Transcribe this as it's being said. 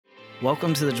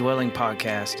Welcome to the Dwelling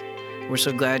Podcast. We're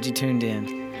so glad you tuned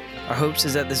in. Our hopes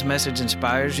is that this message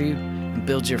inspires you and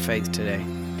builds your faith today.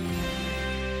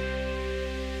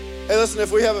 Hey, listen,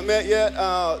 if we haven't met yet,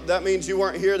 that means you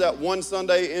weren't here that one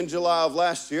Sunday in July of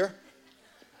last year.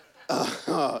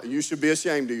 You should be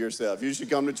ashamed of yourself. You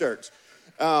should come to church.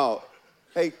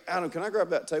 Hey, Adam, can I grab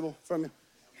that table from you?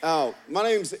 My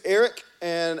name's Eric,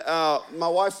 and my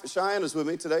wife Cheyenne is with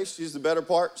me today. She's the better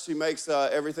part. She makes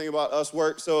everything about us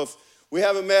work. So if we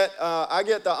haven't met, I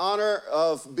get the honor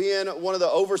of being one of the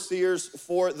overseers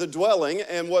for the Dwelling.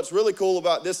 And what's really cool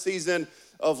about this season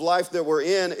of life that we're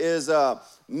in is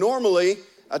normally,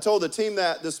 I told the team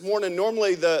that this morning,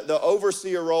 normally the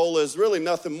overseer role is really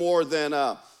nothing more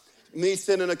than me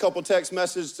sending a couple text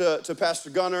messages to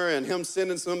Pastor Gunner and him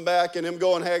sending some back and him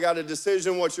going, hey, I got a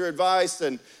decision, what's your advice?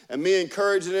 And me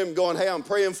encouraging him, going, hey, I'm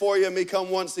praying for you. And me come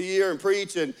once a year and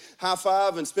preach and high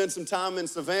five and spend some time in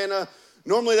Savannah.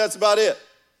 Normally that's about it,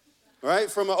 right,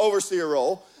 from an overseer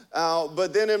role.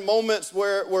 But then in moments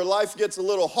where life gets a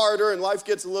little harder and life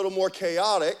gets a little more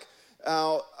chaotic,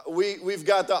 we've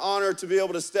got the honor to be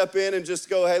able to step in and just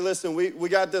go, hey, listen, we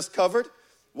got this covered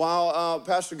while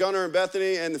Pastor Gunner and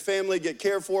Bethany and the family get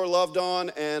cared for, loved on,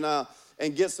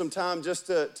 and get some time just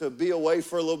to be away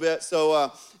for a little bit.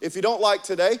 So if you don't like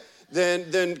today,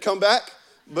 then come back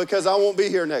because I won't be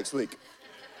here next week.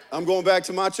 I'm going back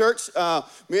to my church.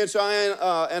 Me and Cheyenne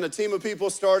and a team of people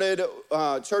started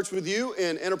Church With You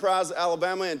in Enterprise,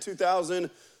 Alabama in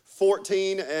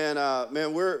 2014. And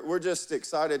man, we're just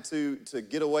excited to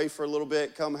get away for a little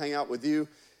bit, come hang out with you.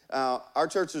 Our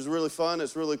church is really fun.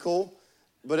 It's really cool.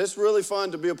 But it's really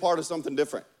fun to be a part of something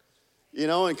different, you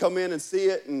know, and come in and see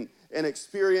it and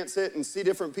experience it and see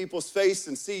different people's face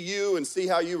and see you and see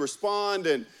how you respond.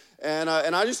 And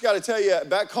I just got to tell you,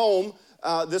 back home,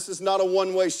 this is not a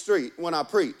one-way street when I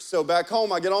preach. So back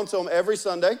home, I get on to them every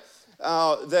Sunday.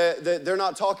 They're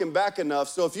not talking back enough.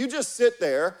 So if you just sit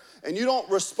there and you don't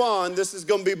respond, this is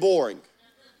going to be boring.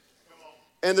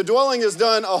 And the Dwelling has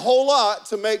done a whole lot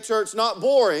to make church not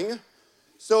boring.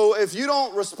 So if you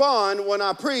don't respond when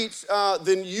I preach,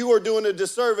 then you are doing a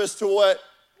disservice to what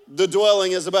the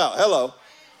Dwelling is about. Hello.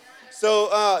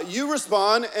 So you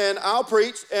respond and I'll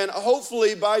preach, and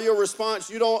hopefully by your response,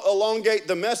 you don't elongate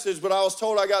the message, but I was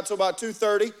told I got to about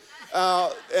 2:30,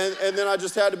 and then I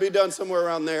just had to be done somewhere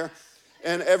around there.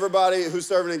 And everybody who's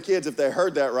serving in kids, if they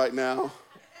heard that right now,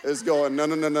 is going, no.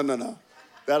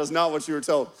 That is not what you were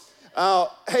told.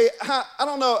 Hey, I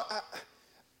don't know.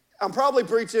 I'm probably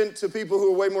preaching to people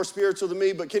who are way more spiritual than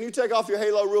me, but can you take off your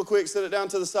halo real quick, sit it down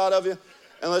to the side of you,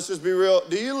 and let's just be real.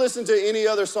 Do you listen to any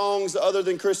other songs other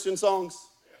than Christian songs?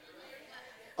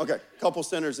 Okay, couple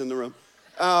sinners in the room.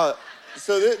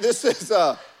 So this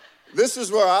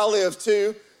is where I live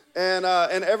too, and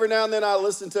every now and then I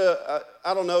listen to,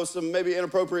 I don't know, some maybe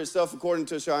inappropriate stuff according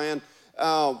to Cheyenne,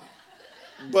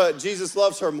 but Jesus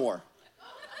loves her more.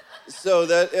 So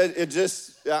that it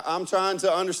just, I'm trying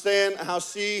to understand how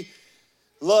she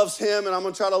loves him, and I'm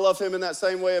going to try to love him in that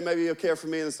same way, and maybe he'll care for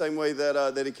me in the same way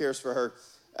that he cares for her.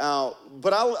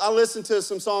 But I listen to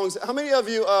some songs. How many of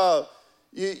you,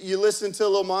 you listened to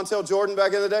Lil Montel Jordan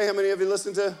back in the day? How many of you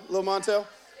listened to Lil Montel?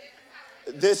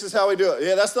 This is how we do it.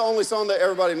 Yeah, that's the only song that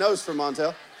everybody knows from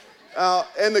Montel.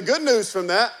 And the good news from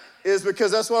that is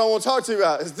because that's what I want to talk to you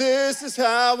about, is this is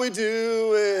how we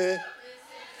do it.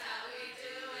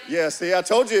 Yeah, see, I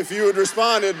told you if you would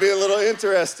respond, it'd be a little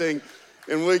interesting,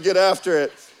 and we'd get after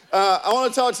it. I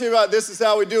want to talk to you about this is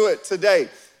how we do it today.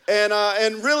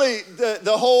 And really,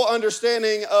 the whole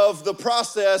understanding of the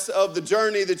process of the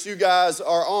journey that you guys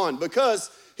are on. Because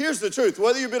here's the truth.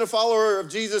 Whether you've been a follower of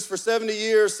Jesus for 70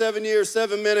 years, 7 years,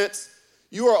 7 minutes,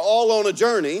 you are all on a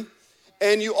journey,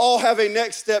 and you all have a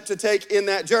next step to take in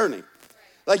that journey.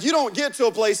 Like, you don't get to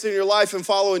a place in your life in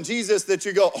following Jesus that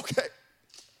you go, okay,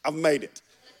 I've made it.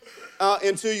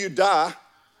 Until you die,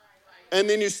 and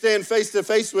then you stand face to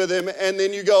face with him, and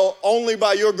then you go, only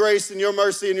by your grace and your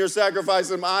mercy and your sacrifice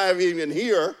am I even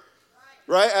here,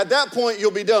 right? At that point,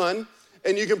 you'll be done,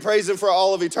 and you can praise him for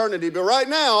all of eternity. But right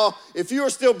now, if you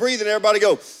are still breathing, everybody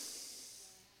go,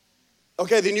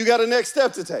 okay, then you got a next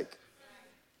step to take.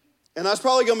 And that's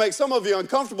probably gonna make some of you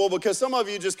uncomfortable because some of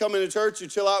you just come into church, you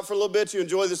chill out for a little bit, you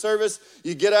enjoy the service,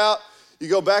 you get out, you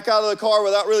go back out of the car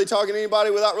without really talking to anybody,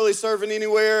 without really serving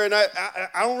anywhere, and I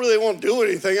don't really want to do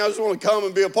anything. I just want to come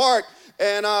and be a part,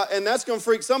 and that's going to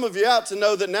freak some of you out to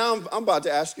know that now I'm about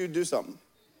to ask you to do something.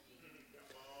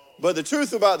 But the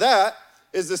truth about that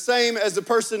is the same as the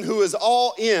person who is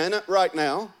all in right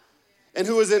now and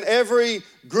who is in every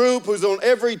group, who's on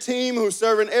every team, who's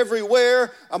serving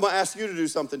everywhere. I'm going to ask you to do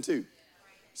something too.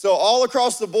 So all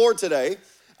across the board today,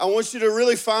 I want you to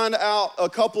really find out a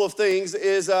couple of things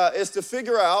is to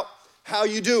figure out how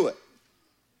you do it,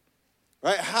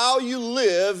 right? How you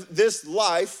live this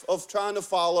life of trying to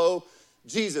follow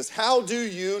Jesus. How do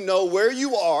you know where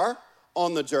you are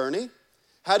on the journey?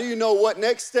 How do you know what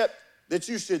next step that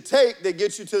you should take that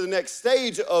gets you to the next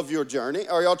stage of your journey?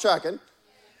 Are y'all tracking?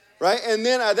 Right? And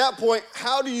then at that point,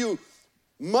 how do you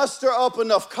muster up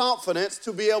enough confidence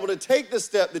to be able to take the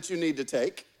step that you need to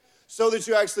take so that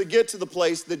you actually get to the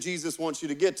place that Jesus wants you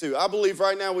to get to? I believe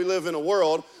right now we live in a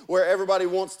world where everybody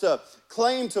wants to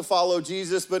claim to follow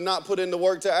Jesus but not put in the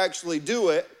work to actually do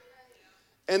it.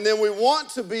 And then we want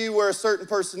to be where a certain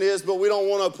person is, but we don't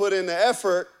want to put in the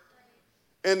effort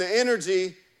and the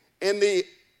energy and the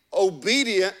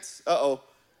obedience.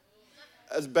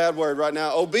 That's a bad word right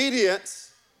now. Obedience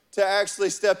to actually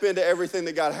step into everything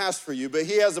that God has for you. But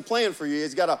he has a plan for you.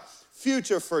 He's got a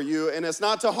future for you, and it's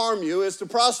not to harm you, it's to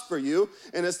prosper you,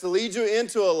 and it's to lead you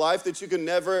into a life that you can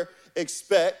never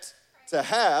expect to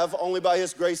have, only by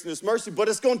his grace and his mercy. But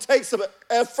it's going to take some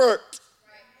effort.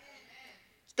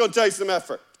 It's going to take some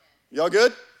effort. Y'all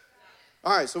good?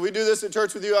 All right, so we do this at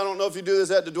church with you. I don't know if you do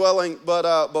this at the dwelling,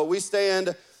 but we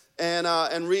stand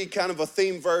and read kind of a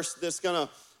theme verse that's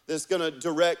gonna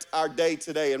direct our day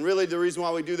today. And really the reason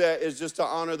why we do that is just to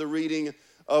honor the reading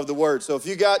of the word. So if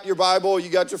you got your Bible, you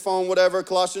got your phone, whatever,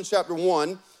 Colossians chapter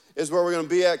 1 is where we're gonna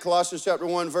be at. Colossians chapter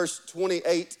 1, verse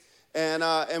 28.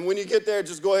 And when you get there,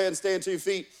 just go ahead and stand to your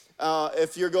feet.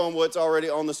 If you're going what's already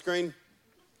on the screen,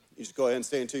 you just go ahead and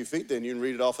stand to your feet, then you can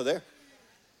read it off of there.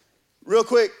 Real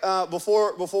quick,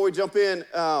 before we jump in,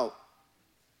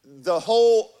 the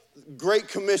whole Great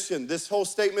Commission, this whole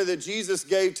statement that Jesus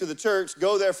gave to the church,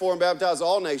 go therefore and baptize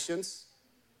all nations,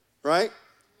 right?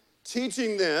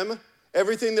 Teaching them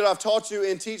everything that I've taught you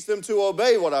and teach them to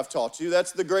obey what I've taught you.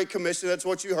 That's the Great Commission. That's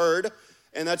what you heard,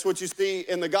 and that's what you see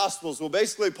in the Gospels. Well,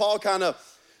 basically, Paul kind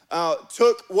of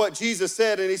took what Jesus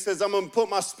said, and he says, I'm going to put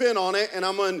my spin on it, and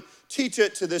I'm going to teach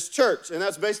it to this church. And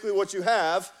that's basically what you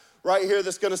have right here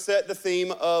that's going to set the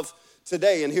theme of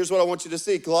today. And here's what I want you to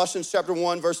see. Colossians chapter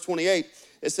 1, verse 28.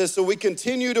 It says, so we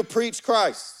continue to preach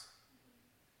Christ.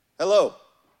 Hello.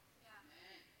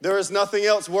 There is nothing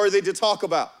else worthy to talk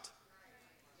about.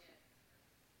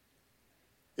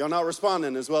 Y'all not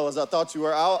responding as well as I thought you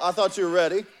were. I thought you were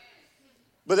ready.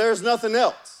 But there's nothing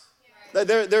else.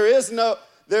 There is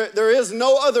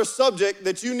no other subject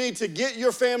that you need to get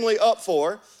your family up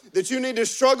for, that you need to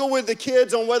struggle with the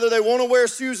kids on whether they want to wear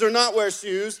shoes or not wear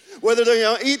shoes, whether they're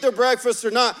going to eat their breakfast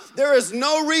or not. There is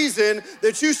no reason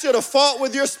that you should have fought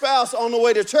with your spouse on the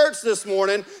way to church this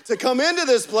morning to come into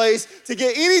this place to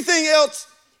get anything else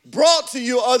brought to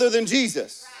you other than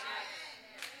Jesus.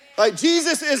 Like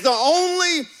Jesus is the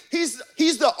only,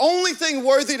 he's the only thing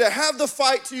worthy to have the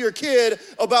fight to your kid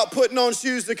about putting on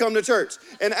shoes to come to church.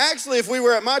 And actually, if we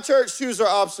were at my church, shoes are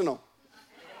optional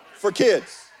for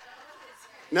kids.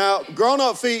 Now,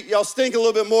 grown-up feet, y'all stink a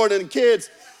little bit more than kids.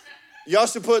 Y'all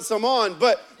should put some on.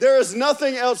 But there is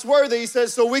nothing else worthy. He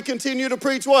says, so we continue to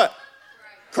preach what?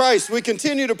 Christ. We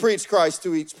continue to preach Christ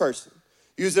to each person,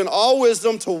 using all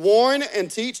wisdom to warn and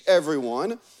teach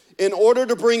everyone in order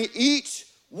to bring each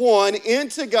one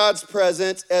into God's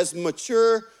presence as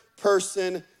mature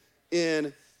person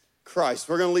in Christ.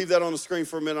 We're going to leave that on the screen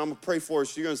for a minute. I'm going to pray for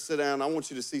us. You're going to sit down. I want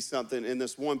you to see something in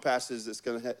this one passage that's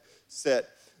going to set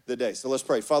the day. So let's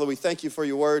pray. Father, we thank you for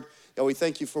your word. God, we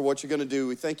thank you for what you're going to do.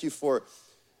 We thank you for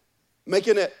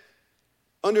making it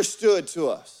understood to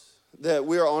us that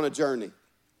we are on a journey.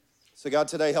 So God,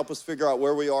 today help us figure out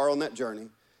where we are on that journey.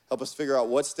 Help us figure out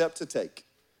what step to take,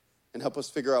 and help us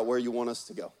figure out where you want us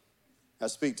to go. Now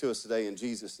speak to us today in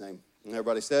Jesus' name. And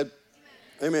everybody said,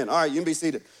 Amen. All right, you can be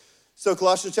seated. So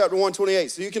Colossians chapter 1, 28.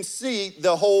 So you can see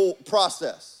the whole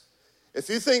process. If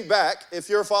you think back, if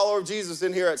you're a follower of Jesus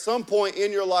in here, at some point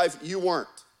in your life, you weren't.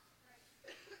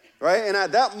 Right? And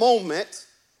at that moment,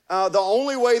 the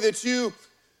only way that you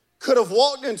could have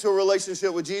walked into a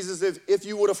relationship with Jesus if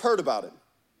you would have heard about him.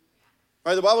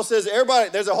 Right? The Bible says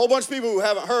there's a whole bunch of people who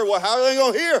haven't heard. Well, how are they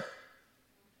going to hear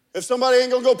if somebody ain't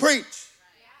going to go preach?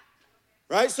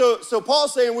 Right? So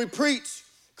Paul's saying we preach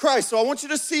Christ. So I want you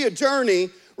to see a journey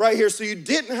right here. So you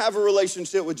didn't have a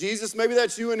relationship with Jesus. Maybe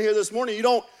that's you in here this morning. You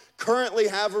don't currently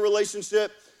have a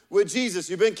relationship with Jesus.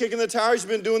 You've been kicking the tires.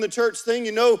 You've been doing the church thing.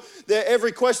 You know that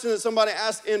every question that somebody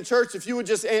asks in church, if you would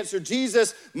just answer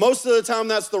Jesus, most of the time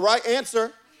that's the right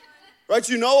answer. Right?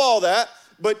 You know all that.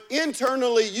 But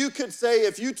internally, you could say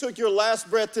if you took your last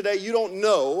breath today, you don't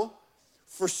know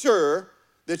for sure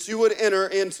that you would enter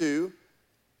into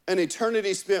an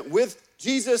eternity spent with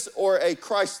Jesus or a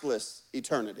Christless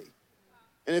eternity.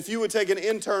 And if you would take an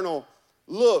internal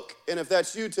look, and if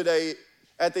that's you today,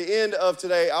 at the end of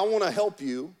today, I want to help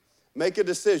you make a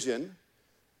decision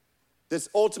that's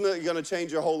ultimately going to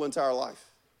change your whole entire life.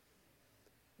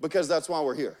 Because that's why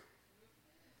we're here.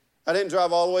 I didn't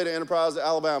drive all the way to Enterprise,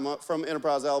 Alabama, from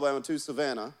Enterprise, Alabama to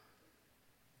Savannah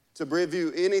to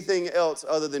review anything else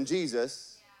other than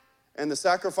Jesus and the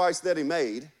sacrifice that he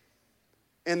made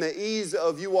and the ease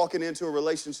of you walking into a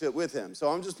relationship with him. So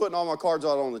I'm just putting all my cards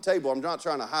out on the table. I'm not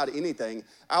trying to hide anything.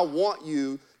 I want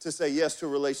you to say yes to a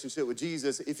relationship with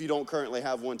Jesus if you don't currently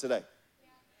have one today.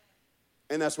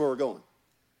 And that's where we're going.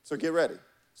 So get ready.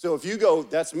 So if you go,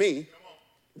 that's me,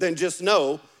 then just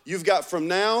know you've got from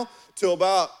now to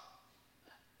about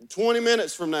 20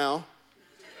 minutes from now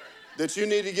that you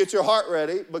need to get your heart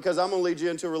ready because I'm going to lead you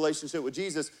into a relationship with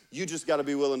Jesus. You just got to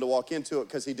be willing to walk into it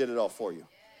because he did it all for you.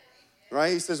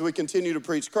 Right? He says we continue to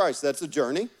preach Christ. That's a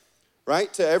journey,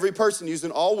 right? To every person using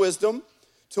all wisdom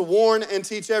to warn and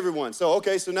teach everyone. So,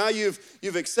 okay, so now you've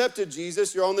accepted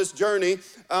Jesus. You're on this journey,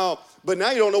 but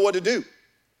now you don't know what to do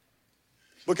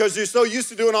because you're so used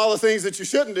to doing all the things that you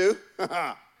shouldn't do.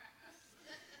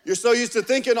 You're so used to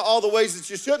thinking all the ways that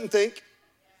you shouldn't think.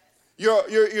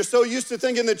 You're so used to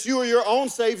thinking that you are your own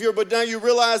Savior, but now you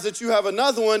realize that you have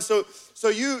another one. So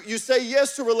you say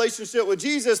yes to a relationship with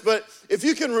Jesus, but if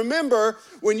you can remember,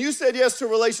 when you said yes to a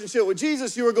relationship with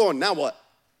Jesus, you were going, now what?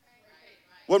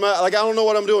 What am I, like, I don't know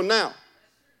what I'm doing now.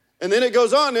 And then it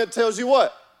goes on, and it tells you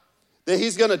what? That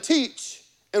he's going to teach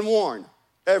and warn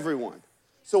everyone.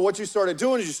 So what you started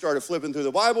doing is you started flipping through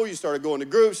the Bible, you started going to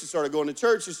groups, you started going to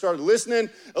church, you started listening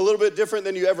a little bit different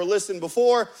than you ever listened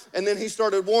before, and then he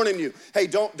started warning you, hey,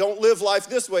 don't live life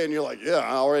this way. And you're like, yeah,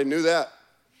 I already knew that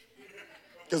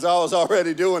because I was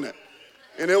already doing it.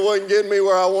 And it wasn't getting me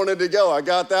where I wanted to go. I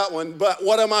got that one, but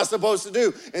what am I supposed to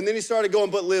do? And then he started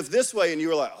going, but live this way. And you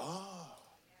were like, oh,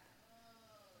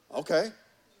 okay,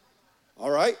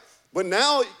 all right. But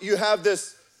now you have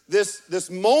this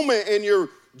moment in your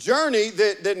journey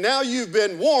that now you've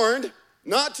been warned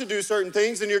not to do certain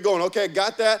things, and you're going, okay,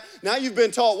 got that. Now you've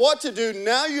been taught what to do.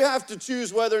 Now you have to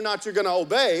choose whether or not you're going to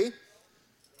obey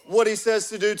what he says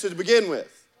to do to begin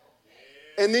with.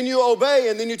 And then you obey,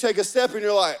 and then you take a step, and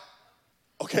you're like,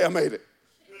 okay, I made it.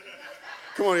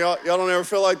 Come on, y'all don't ever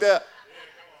feel like that?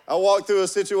 I walk through a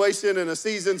situation and a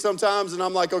season sometimes, and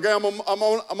I'm like, okay, I'm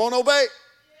on obey.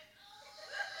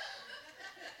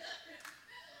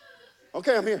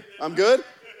 Okay, I'm here. I'm good.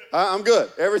 I'm good.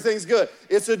 Everything's good.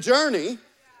 It's a journey,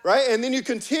 right? And then you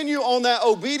continue on that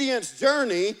obedience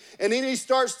journey, and then he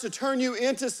starts to turn you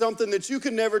into something that you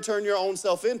could never turn your own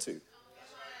self into.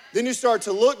 Then you start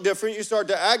to look different. You start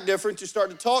to act different. You start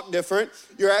to talk different.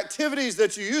 Your activities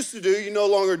that you used to do, you no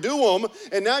longer do them,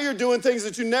 and now you're doing things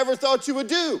that you never thought you would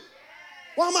do.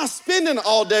 Why am I spending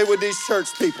all day with these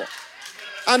church people?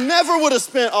 I never would have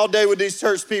spent all day with these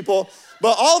church people.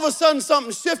 But all of a sudden,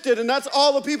 something shifted, and that's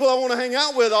all the people I want to hang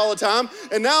out with all the time.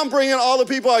 And now I'm bringing all the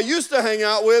people I used to hang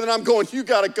out with, and I'm going, you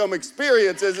got to come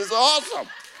experience this. It's awesome,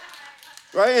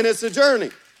 right? And it's a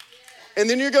journey. And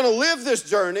then you're going to live this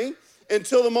journey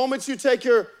until the moment you take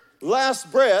your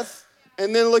last breath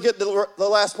and then look at the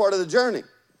last part of the journey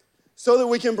so that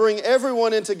we can bring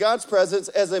everyone into God's presence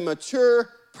as a mature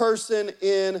person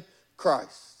in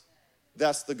Christ.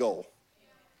 That's the goal.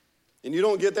 And you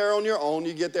don't get there on your own.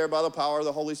 You get there by the power of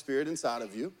the Holy Spirit inside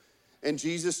of you. And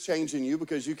Jesus changing you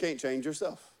because you can't change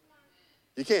yourself.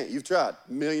 You can't. You've tried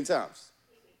a million times.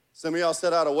 Some of y'all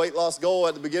set out a weight loss goal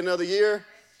at the beginning of the year.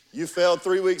 You failed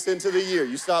 3 weeks into the year.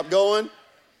 You stopped going.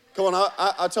 Come on,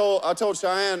 I told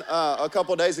Cheyenne a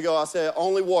couple of days ago, I said,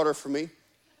 only water for me.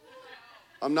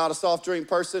 I'm not a soft drink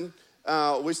person.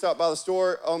 We stopped by the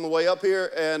store on the way up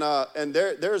here, and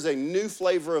there's a new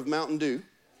flavor of Mountain Dew.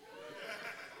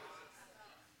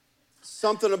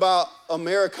 Something about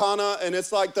Americana, and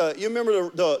it's like you remember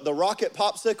the rocket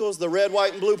popsicles, the red,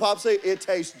 white, and blue popsicle? It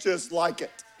tastes just like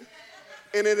it.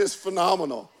 And it is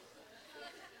phenomenal.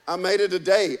 I made it a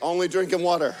day only drinking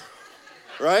water,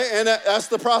 right? And that's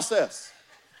the process.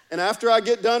 And after I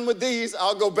get done with these,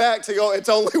 I'll go back to go, it's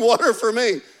only water for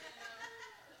me.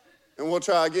 And we'll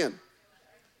try again.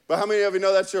 But how many of you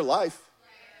know that's your life?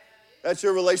 That's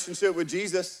your relationship with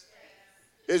Jesus.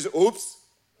 Oops.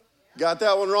 Got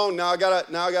that one wrong. Now I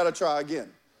gotta try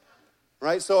again,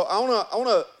 right? So I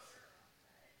wanna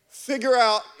figure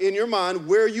out in your mind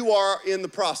where you are in the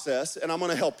process, and I'm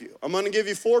gonna help you. I'm gonna give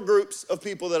you 4 groups of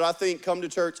people that I think come to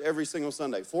church every single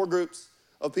Sunday. 4 groups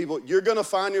of people. You're gonna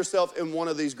find yourself in one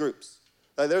of these groups.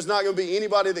 There's not gonna be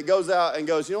anybody that goes out and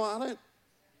goes, you know what?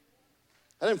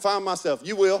 I didn't find myself.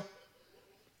 You will.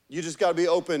 You just gotta be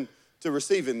open to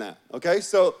receiving that. Okay?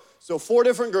 So 4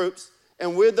 different groups.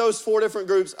 And with those 4 different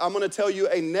groups, I'm going to tell you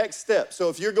a next step. So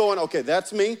if you're going, okay,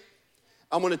 that's me.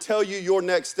 I'm going to tell you your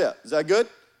next step. Is that good?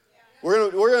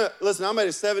 We're gonna listen, I made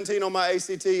a 17 on my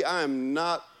ACT.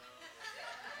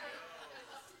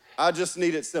 I just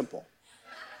need it simple.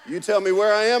 You tell me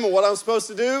where I am and what I'm supposed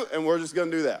to do, and we're just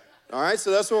gonna do that. All right, so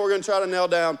that's what we're gonna try to nail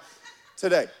down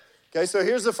today. Okay, so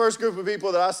here's the first group of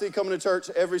people that I see coming to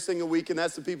church every single week, and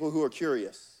that's the people who are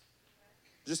curious.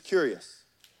 Just curious.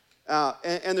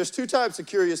 And there's two types of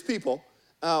curious people.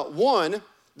 One,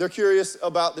 they're curious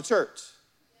about the church.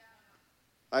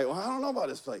 Like, well, I don't know about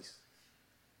this place.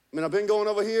 I mean, I've been going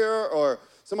over here, or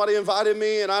somebody invited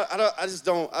me, and I just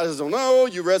don't know.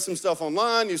 You read some stuff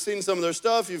online, you've seen some of their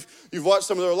stuff, you've watched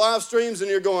some of their live streams, and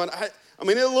you're going, I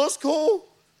mean, it looks cool,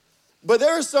 but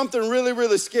there is something really,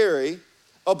 really scary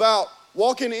about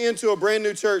walking into a brand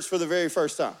new church for the very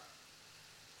first time.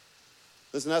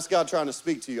 Listen, that's God trying to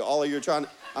speak to you. All of you are trying to,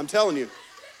 I'm telling you,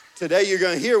 today you're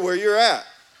going to hear where you're at,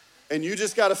 and you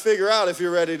just got to figure out if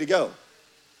you're ready to go.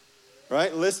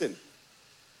 Right? Listen.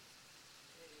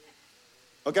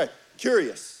 Okay,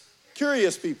 curious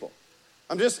people.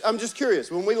 I'm just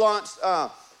curious. When we launched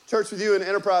Church With You in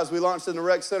Enterprise, we launched in the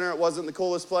rec center. It wasn't the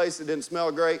coolest place. It didn't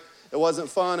smell great. It wasn't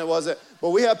fun. But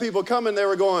we had people coming. They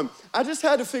were going, I just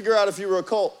had to figure out if you were a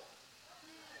cult.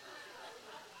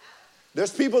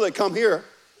 There's people that come here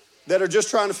that are just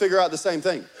trying to figure out the same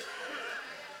thing.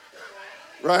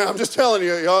 Right? I'm just telling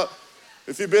you, y'all,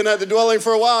 if you've been at the dwelling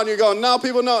for a while and you're going, no,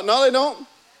 people know. No, they don't.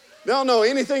 They don't know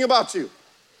anything about you.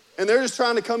 And they're just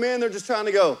trying to come in. They're just trying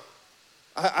to go.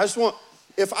 I just want,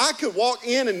 if I could walk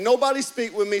in and nobody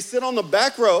speak with me, sit on the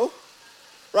back row,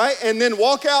 right, and then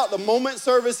walk out the moment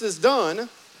service is done,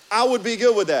 I would be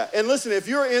good with that. And listen, if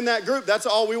you're in that group, that's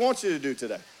all we want you to do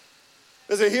today.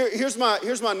 Listen, here's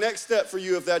my next step for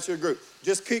you if that's your group.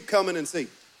 Just keep coming and see.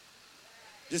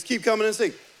 Just keep coming and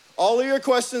see. All of your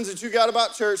questions that you got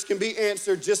about church can be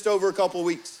answered just over a couple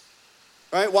weeks,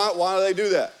 right? Why do they do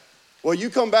that? Well,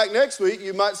 you come back next week,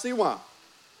 you might see why.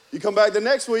 You come back the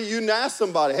next week, you can ask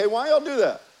somebody, hey, why y'all do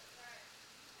that?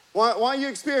 Why you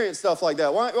experience stuff like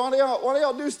that? Why do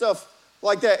y'all do stuff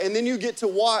like that? And then you get to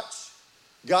watch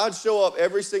God show up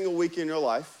every single week in your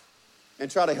life and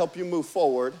try to help you move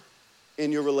forward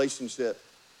in your relationship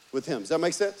with him. Does that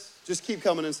make sense? Just keep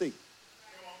coming and see.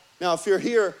 Now, if you're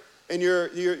here and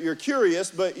you're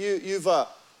curious, but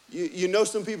you know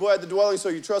some people at the dwelling, so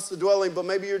you trust the dwelling, but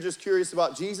maybe you're just curious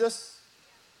about Jesus,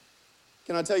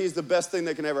 can I tell you, he's the best thing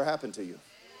that can ever happen to you.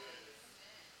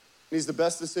 He's the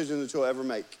best decision that you'll ever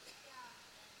make.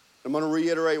 I'm going to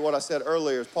reiterate what I said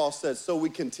earlier. As Paul said, so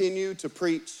we continue to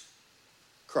preach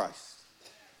Christ.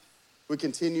 We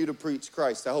continue to preach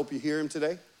Christ. I hope you hear him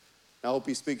today. I hope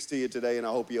he speaks to you today, and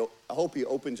I hope he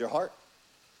opens your heart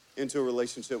into a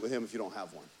relationship with him if you don't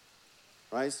have one.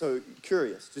 Right? So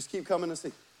curious. Just keep coming and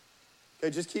see.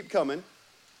 Okay, just keep coming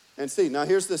and see. Now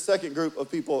here's the second group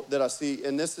of people that I see,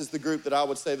 and this is the group that I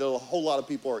would say that a whole lot of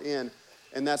people are in,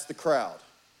 and that's the crowd.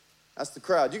 That's the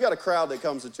crowd. You got a crowd that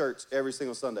comes to church every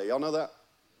single Sunday. Y'all know that?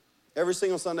 Every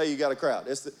single Sunday you got a crowd.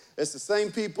 It's the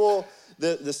same people,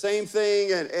 the same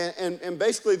thing, and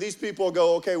basically these people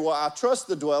go, okay, well, I trust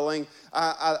the dwelling.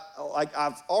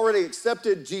 I've already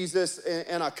accepted Jesus,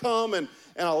 and I come and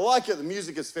I like it. The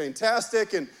music is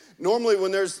fantastic, and normally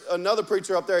when there's another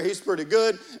preacher up there, he's pretty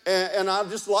good, and I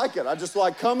just like it. I just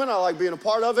like coming. I like being a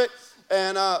part of it,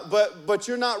 and but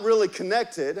you're not really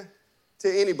connected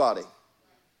to anybody.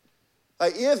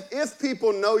 If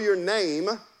people know your name,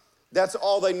 that's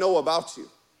all they know about you.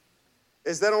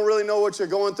 Is they don't really know what you're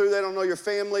going through. They don't know your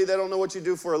family. They don't know what you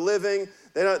do for a living.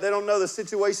 They don't know the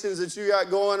situations that you got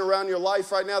going around your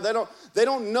life right now. They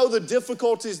don't know the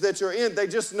difficulties that you're in. They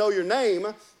just know your name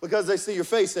because they see your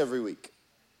face every week.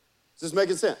 Is this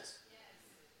making sense? Yes.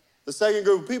 The second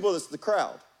group of people is the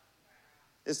crowd.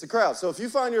 It's the crowd. So if you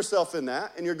find yourself in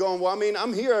that and you're going, well, I mean,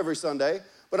 I'm here every Sunday,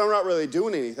 but I'm not really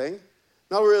doing anything.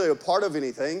 Not really a part of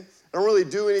anything. I don't really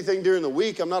do anything during the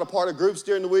week. I'm not a part of groups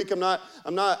during the week. I'm not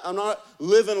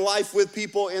living life with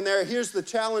people in there. Here's the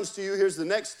challenge to you. Here's the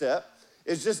next step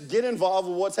is just get involved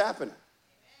with what's happening.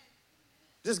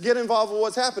 Just get involved with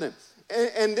what's happening.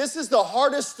 And this is the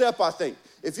hardest step, I think.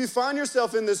 If you find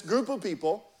yourself in this group of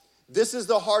people, this is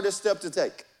the hardest step to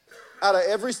take. Out of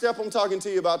every step I'm talking to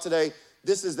you about today,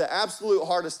 this is the absolute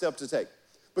hardest step to take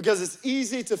because it's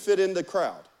easy to fit in the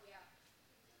crowd.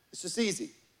 It's just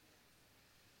easy.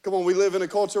 Come on, we live in a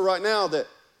culture right now that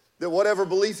whatever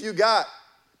belief you got,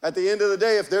 at the end of the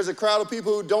day, if there's a crowd of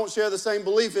people who don't share the same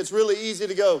belief, it's really easy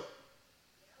to go.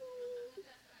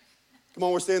 Come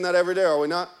on, we're seeing that every day, are we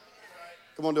not?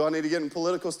 Come on, do I need to get in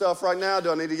political stuff right now?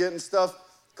 Do I need to get in stuff?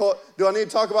 Do I need to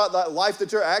talk about that life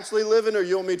that you're actually living, or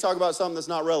you want me to talk about something that's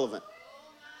not relevant?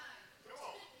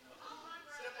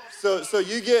 So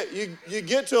you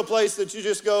get to a place that you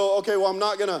just go, okay, well, I'm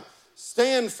not going to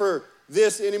stand for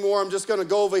this anymore. I'm just going to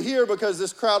go over here because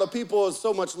this crowd of people is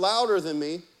so much louder than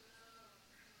me.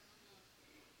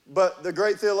 But the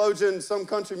great theologian, some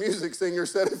country music singer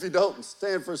said, if you don't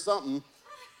stand for something,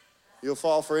 you'll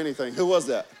fall for anything. Who was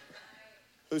that?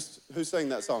 Who sang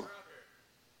that song?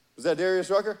 Was that Darius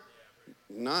Rucker?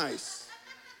 Nice.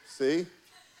 See?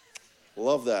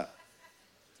 Love that.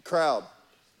 The crowd.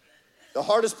 The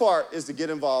hardest part is to get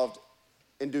involved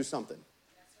and do something.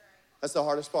 That's the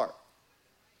hardest part.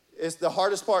 It's the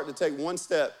hardest part to take one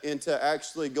step into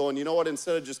actually going, you know what,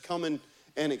 instead of just coming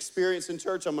and experiencing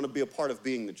church, I'm going to be a part of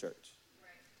being the church.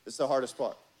 It's the hardest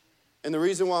part. And the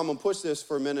reason why I'm going to push this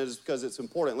for a minute is because it's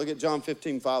important. Look at John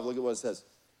 15:5. Look at what it says.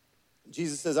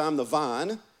 Jesus says, I'm the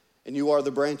vine, and you are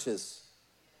the branches.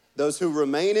 Those who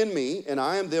remain in me, and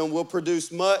I am them, will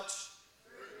produce much.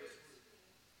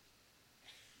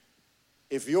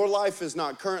 If your life is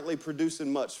not currently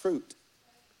producing much fruit,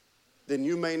 then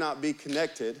you may not be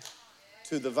connected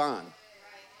to the vine.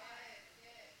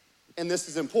 And this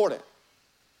is important.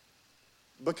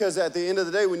 Because at the end of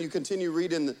the day, when you continue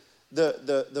reading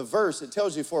the verse, it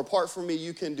tells you, for apart from me,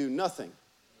 you can do nothing.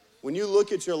 When you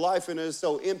look at your life and it is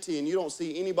so empty and you don't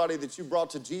see anybody that you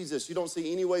brought to Jesus, you don't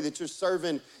see any way that you're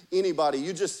serving anybody,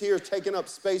 you're just here taking up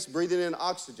space, breathing in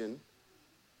oxygen,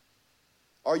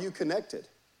 are you connected?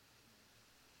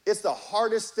 It's the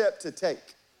hardest step to take,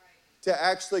 to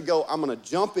actually go, I'm going to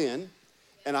jump in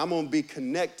and I'm going to be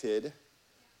connected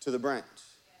to the branch.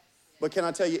 But can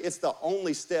I tell you, it's the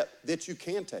only step that you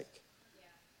can take.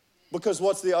 Because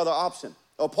what's the other option?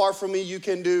 Apart from me, you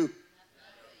can do.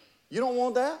 You don't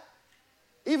want that?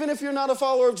 Even if you're not a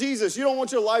follower of Jesus, you don't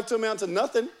want your life to amount to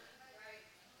nothing.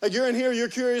 Like you're in here, you're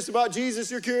curious about Jesus,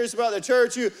 you're curious about the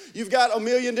church, you've got a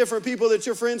million different people that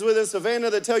you're friends with in Savannah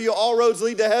that tell you all roads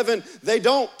lead to heaven. They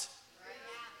don't.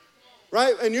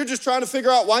 Right? And you're just trying to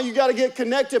figure out why you got to get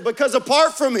connected, because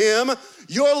apart from him,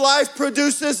 your life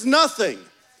produces nothing.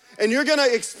 And you're going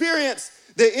to experience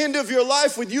the end of your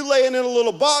life with you laying in a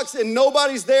little box and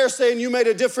nobody's there saying you made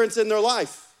a difference in their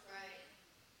life.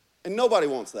 And nobody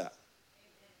wants that.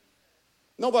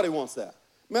 Nobody wants that.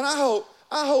 Man, I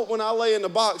hope when I lay in the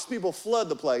box, people flood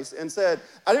the place and said,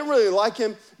 I didn't really like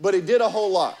him, but he did a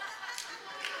whole lot.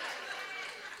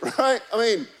 Right? I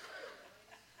mean,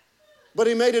 but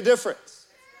he made a difference.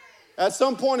 At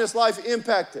some point, his life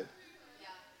impacted.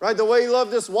 Right? The way he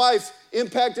loved his wife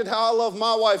impacted how I love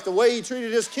my wife. The way he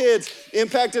treated his kids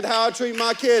impacted how I treat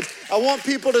my kids. I want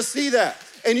people to see that.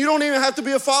 And you don't even have to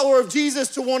be a follower of Jesus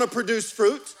to want to produce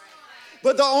fruit.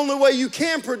 But the only way you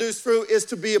can produce fruit is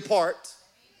to be a part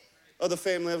of the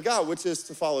family of God, which is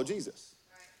to follow Jesus.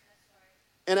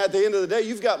 And at the end of the day,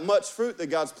 you've got much fruit that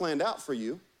God's planned out for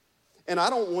you. And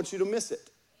I don't want you to miss it.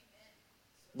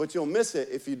 But you'll miss it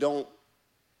if you don't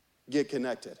get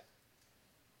connected.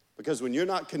 Because when you're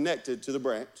not connected to the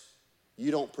branch, you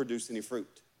don't produce any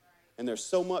fruit. And there's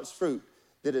so much fruit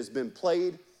that has been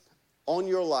played on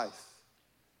your life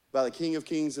by the King of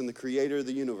Kings and the Creator of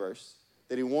the universe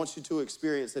that he wants you to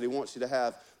experience, that he wants you to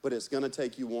have, but it's going to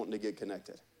take you wanting to get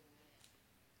connected.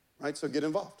 Right? So get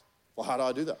involved. Well, how do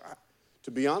I do that?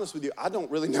 To be honest with you, I don't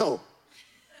really know.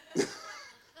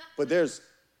 But there's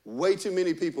way too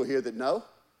many people here that know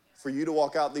for you to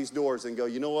walk out these doors and go,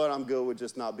 you know what, I'm good with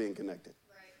just not being connected.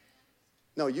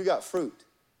 No, you got fruit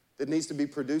that needs to be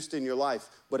produced in your life,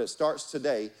 but it starts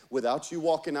today without you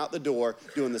walking out the door,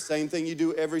 doing the same thing you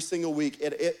do every single week.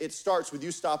 It starts with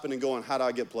you stopping and going, how do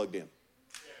I get plugged in?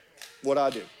 What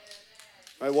I do.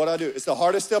 Right, what I do. It's the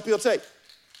hardest step you'll take,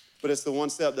 but it's the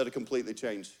one step that'll completely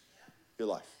change your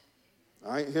life.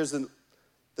 All right, here's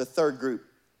the third group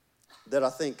that I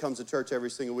think comes to church every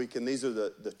single week, and these are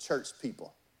the church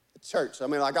people. The church, I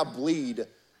mean, like I bleed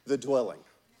the dwelling.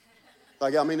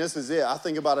 Like, I mean, this is it. I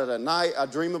think about it at night. I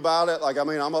dream about it. Like, I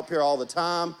mean, I'm up here all the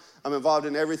time. I'm involved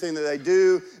in everything that they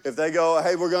do. If they go,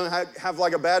 hey, we're going to have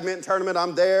like a badminton tournament,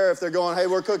 I'm there. If they're going, hey,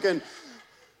 we're cooking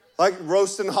like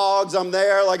roasting hogs, I'm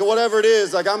there. Like, whatever it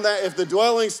is, like I'm there. If the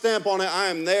dwelling stamp on it, I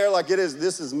am there. Like it is,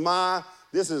 this is my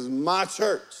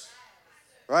church,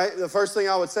 right? The first thing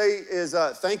I would say is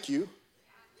thank you,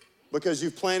 because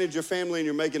you've planted your family and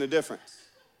you're making a difference,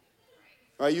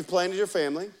 right? You've planted your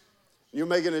family. You're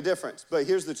making a difference. But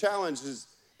here's the challenge is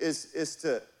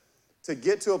to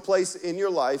get to a place in your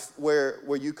life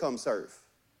where you come serve.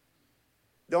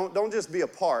 Don't just be a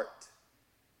part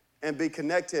and be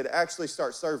connected. Actually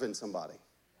start serving somebody.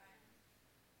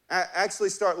 Actually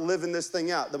start living this thing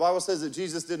out. The Bible says that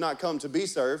Jesus did not come to be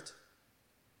served,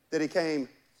 that he came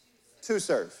to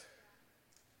serve.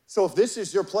 So if this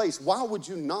is your place, why would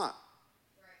you not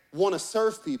want to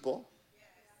serve people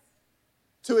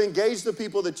to engage the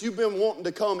people that you've been wanting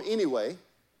to come anyway,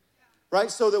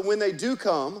 right? So that when they do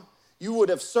come, you would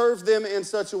have served them in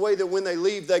such a way that when they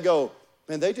leave, they go,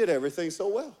 man, they did everything so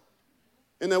well.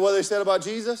 Isn't that what they said about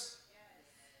Jesus?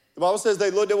 The Bible says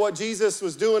they looked at what Jesus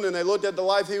was doing and they looked at the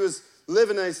life he was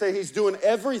living and they say he's doing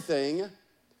everything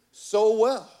so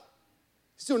well.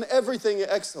 He's doing everything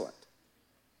excellent.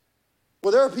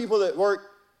 Well, there are people that work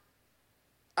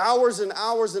hours and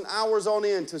hours and hours on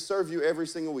end to serve you every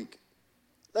single week.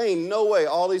 There ain't no way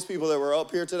all these people that were up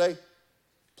here today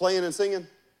playing and singing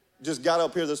just got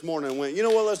up here this morning and went, you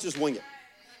know what, let's just wing it.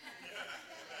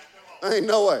 There ain't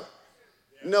no way.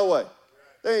 No way.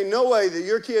 There ain't no way that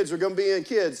your kids are going to be in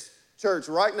kids' church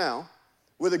right now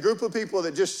with a group of people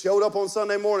that just showed up on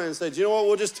Sunday morning and said, you know what,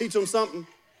 we'll just teach them something.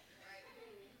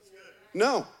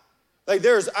 No. Like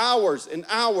there's hours and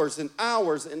hours and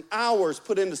hours and hours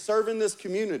put into serving this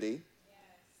community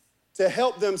to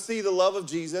help them see the love of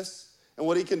Jesus and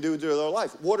what he can do through their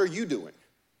life. What are you doing?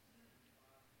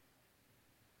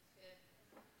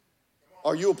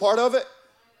 Are you a part of it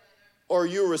or are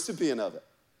you a recipient of it?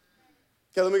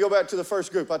 Okay, let me go back to the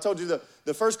first group. I told you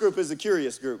the first group is the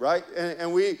curious group, right?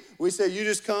 And we say you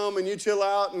just come and you chill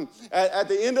out. And at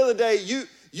the end of the day,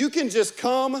 you can just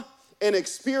come and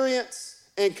experience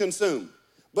and consume.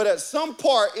 But at some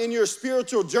part in your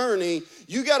spiritual journey,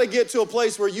 you got to get to a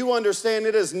place where you understand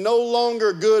it is no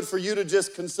longer good for you to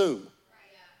just consume.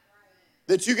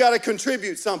 That you got to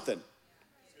contribute something.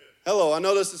 Hello, I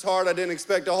know this is hard. I didn't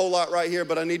expect a whole lot right here,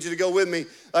 but I need you to go with me.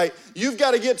 Like, you've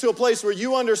got to get to a place where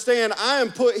you understand I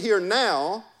am put here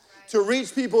now to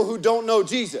reach people who don't know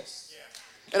Jesus.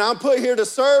 And I'm put here to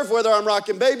serve, whether I'm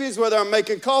rocking babies, whether I'm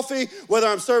making coffee, whether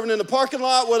I'm serving in the parking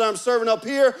lot, whether I'm serving up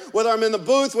here, whether I'm in the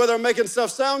booth, whether I'm making stuff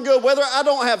sound good, whether I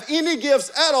don't have any gifts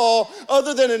at all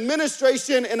other than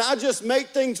administration and I just make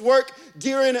things work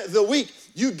during the week.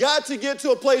 You got to get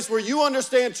to a place where you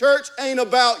understand church ain't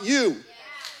about you.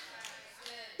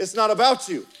 It's not about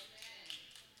you.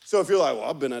 So if you're like, well,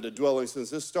 I've been at a dwelling since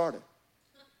this started.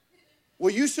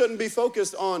 Well, you shouldn't be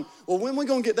focused on, well, when are we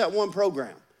going to get that one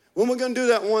program? When are we going to do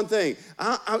that one thing?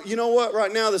 You know what?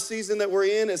 Right now, the season that we're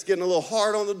in, it's getting a little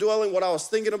hard on the dwelling. What I was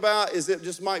thinking about is it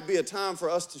just might be a time for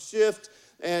us to shift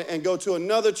and go to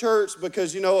another church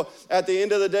because, you know, at the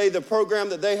end of the day, the program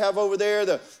that they have over there,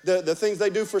 the things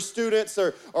they do for students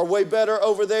are way better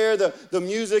over there. The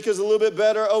music is a little bit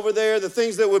better over there. The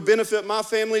things that would benefit my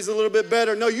family is a little bit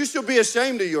better. No, you should be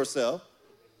ashamed of yourself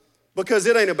because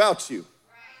it ain't about you.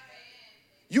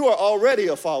 You are already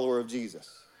a follower of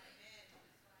Jesus.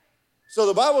 So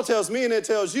the Bible tells me and it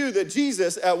tells you that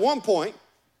Jesus at one point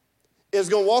is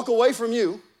going to walk away from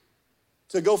you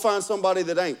to go find somebody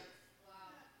that ain't.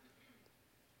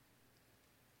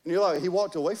 And you're like, he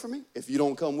walked away from me? If you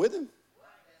don't come with him,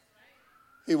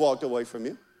 he walked away from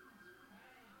you.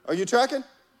 Are you tracking?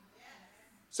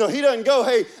 So he doesn't go,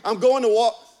 hey, I'm going to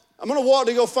walk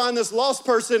to go find this lost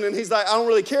person, and he's like, I don't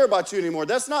really care about you anymore.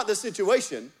 That's not the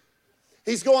situation.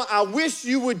 He's going, I wish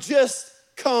you would just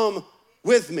come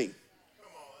with me.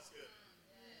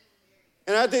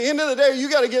 And at the end of the day,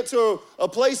 you got to get to a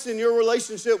place in your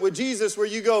relationship with Jesus where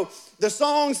you go, the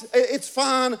songs, it's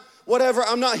fine, whatever,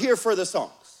 I'm not here for the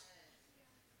songs.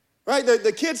 Right?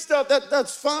 The kids stuff,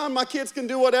 that's fine. My kids can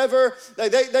do whatever.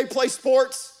 They play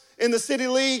sports in the city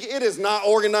league. It is not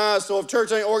organized, so if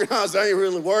church ain't organized, I ain't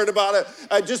really worried about it.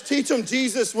 I just teach them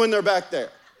Jesus when they're back there.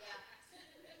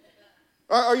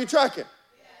 Are you tracking?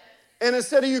 And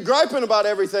instead of you griping about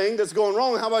everything that's going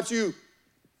wrong, how about you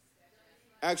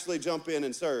actually jump in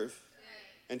and serve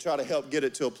and try to help get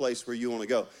it to a place where you want to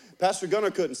go? Pastor Gunnar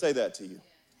couldn't say that to you,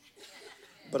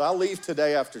 but I'll leave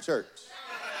today after church.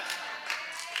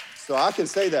 So I can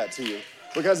say that to you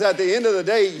because at the end of the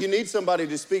day, you need somebody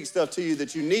to speak stuff to you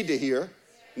that you need to hear,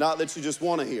 not that you just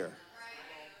want to hear.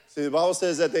 See, the Bible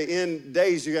says at the end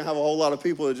days, you're going to have a whole lot of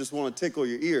people that just want to tickle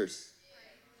your ears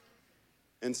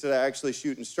instead of actually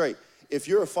shooting straight. If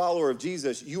you're a follower of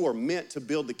Jesus, you are meant to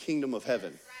build the kingdom of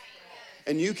heaven.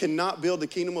 And you cannot build the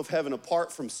kingdom of heaven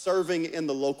apart from serving in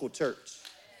the local church.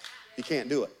 You can't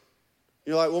do it.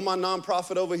 You're like, well, my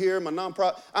nonprofit over here,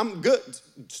 I'm good.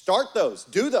 Start those,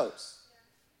 do those.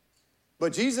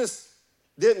 But Jesus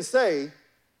didn't say,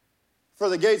 for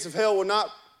the gates of hell will not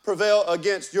prevail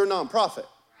against your nonprofit.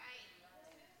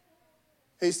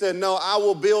 He said, no, I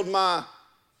will build my.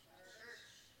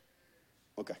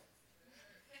 Okay.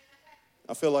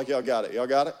 I feel like y'all got it. Y'all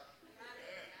got it?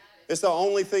 It's the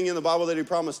only thing in the Bible that he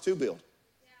promised to build.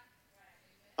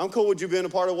 I'm cool with you being a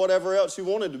part of whatever else you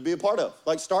wanted to be a part of.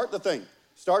 Like, start the thing.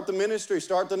 Start the ministry,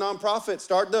 start the nonprofit,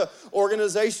 start the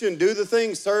organization, do the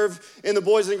things, serve in the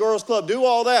Boys and Girls Club, do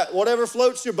all that, whatever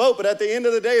floats your boat. But at the end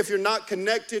of the day, if you're not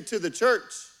connected to the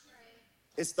church,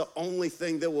 it's the only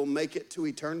thing that will make it to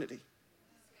eternity.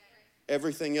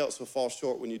 Everything else will fall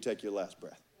short when you take your last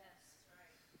breath.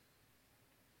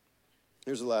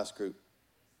 Here's the last group.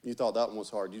 You thought that one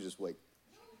was hard, you just wait.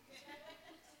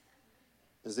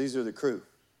 Because these are the crew.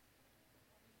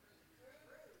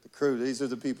 The crew, these are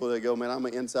the people that go, man, I'm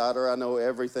an insider. I know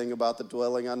everything about the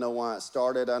dwelling. I know why it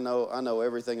started. I know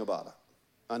everything about it.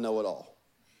 I know it all.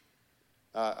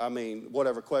 I mean,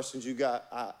 whatever questions you got,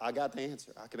 I got the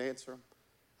answer. I can answer them.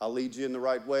 I'll lead you in the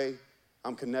right way.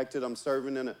 I'm connected. I'm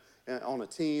serving on a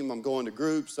team. I'm going to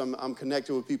groups. I'm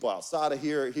connected with people outside of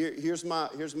here. Here's my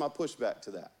pushback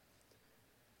to that.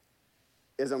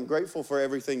 Is I'm grateful for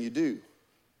everything you do.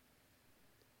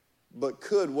 But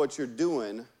could what you're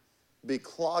doing be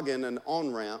clogging an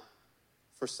on-ramp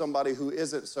for somebody who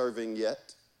isn't serving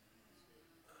yet?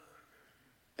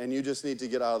 And you just need to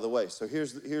get out of the way. So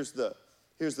here's the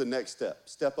next step.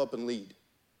 Step up and lead.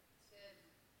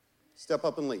 Step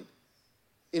up and lead.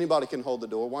 Anybody can hold the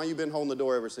door. Why you been holding the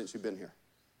door ever since you've been here?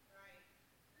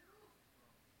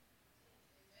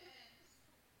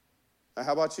 Now,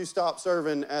 how about you stop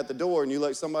serving at the door and you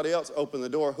let somebody else open the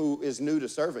door who is new to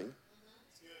serving?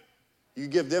 You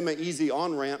give them an easy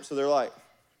on-ramp so they're like,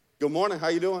 good morning, how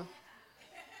you doing?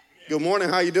 Good morning,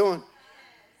 how you doing?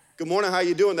 Good morning, how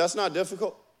you doing? That's not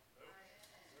difficult.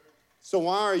 So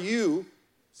why are you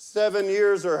 7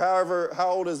 years or however, how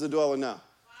old is the dwelling now?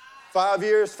 5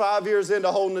 years into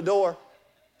holding the door,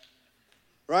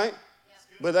 right?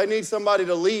 But they need somebody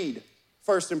to lead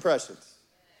first impressions.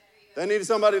 They need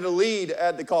somebody to lead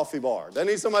at the coffee bar. They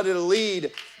need somebody to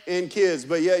lead in kids,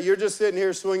 but yet you're just sitting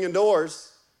here swinging doors.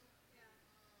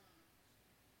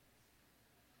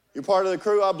 You're part of the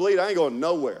crew, I bleed, I ain't going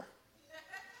nowhere.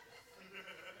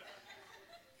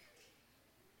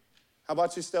 How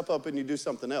about you step up and you do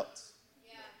something else?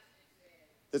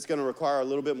 That's going to require a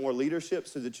little bit more leadership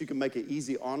so that you can make an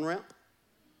easy on-ramp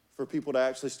for people to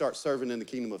actually start serving in the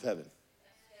kingdom of heaven.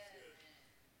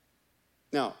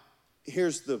 Now,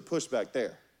 here's the pushback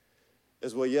there.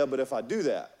 Is, well, yeah, but if I do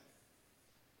that,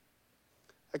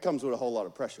 that comes with a whole lot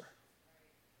of pressure.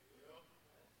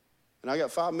 And I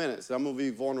got 5 minutes. I'm going to be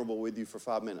vulnerable with you for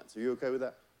 5 minutes. Are you okay with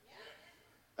that?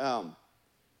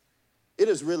 It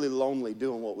is really lonely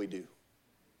doing what we do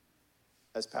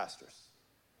as pastors,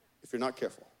 if you're not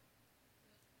careful.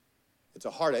 It's a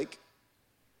heartache,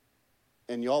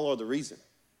 and y'all are the reason.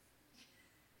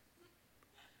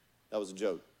 That was a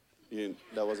joke.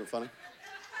 That wasn't funny?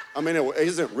 I mean, it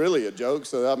isn't really a joke,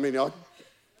 so I mean, it's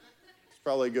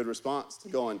probably a good response to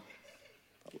going,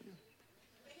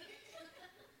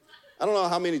 I don't know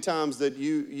how many times that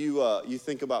you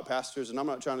think about pastors, and I'm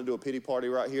not trying to do a pity party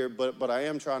right here, but I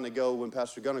am trying to go when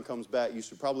Pastor Gunner comes back. You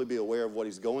should probably be aware of what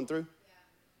he's going through.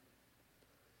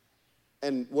 Yeah.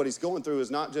 And what he's going through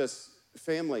is not just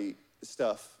family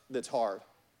stuff that's hard.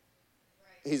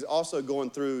 Right. He's also going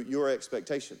through your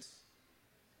expectations.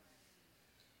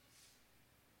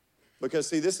 Because,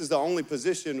 see, this is the only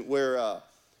position where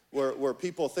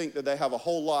people think that they have a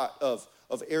whole lot of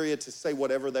area to say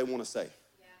whatever they want to say.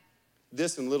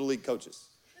 This and Little League coaches.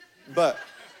 But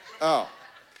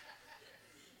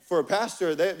for a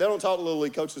pastor, they don't talk to Little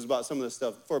League coaches about some of this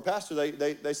stuff. For a pastor,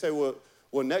 they say, well,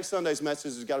 next Sunday's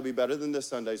message has got to be better than this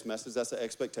Sunday's message. That's an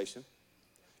expectation.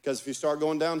 Because if you start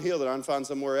going downhill, then I can find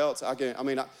somewhere else. I don't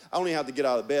even have to get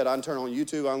out of bed. I can turn on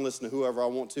YouTube. I can listen to whoever I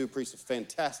want to preach a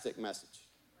fantastic message.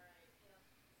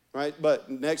 Right? But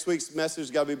next week's message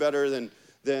has got to be better than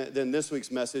this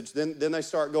week's message. Then they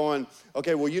start going,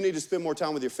 okay, well, you need to spend more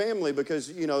time with your family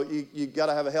because, you got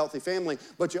to have a healthy family.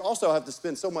 But you also have to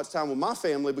spend so much time with my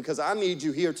family because I need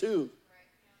you here too.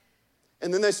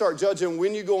 And then they start judging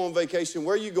when you go on vacation,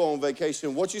 where you go on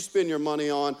vacation, what you spend your money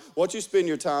on, what you spend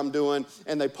your time doing.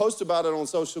 And they post about it on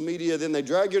social media. Then they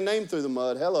drag your name through the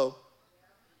mud. Hello.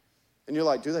 And you're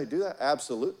like, do they do that?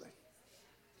 Absolutely.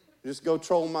 Just go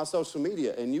troll my social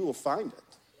media and you will find it.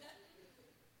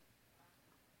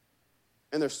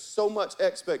 And there's so much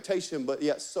expectation, but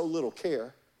yet so little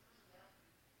care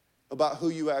about who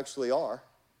you actually are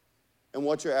and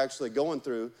what you're actually going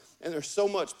through. And there's so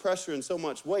much pressure and so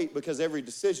much weight because every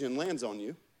decision lands on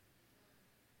you.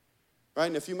 Right?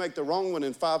 And if you make the wrong one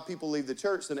and 5 people leave the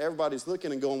church, then everybody's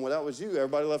looking and going, well, that was you.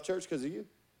 Everybody left church because of you.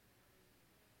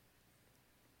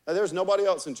 Now, there's nobody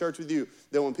else in church with you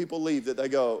that when people leave that they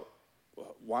go,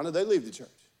 well, why did they leave the church?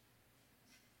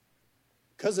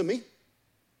 Because of me.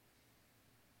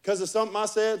 Because of something I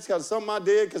said, because of something I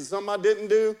did, because of something I didn't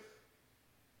do.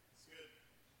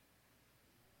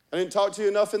 I didn't talk to you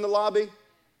enough in the lobby?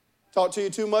 Talk to you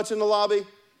too much in the lobby?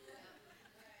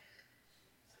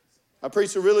 I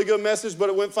preached a really good message, but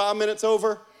it went 5 minutes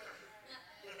over.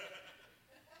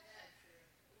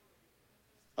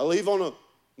 I leave on a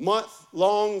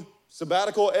month-long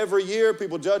sabbatical every year.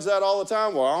 People judge that all the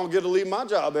time. Well, I don't get to leave my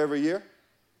job every year.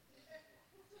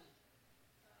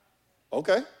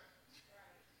 Okay.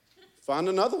 Find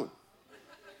another one.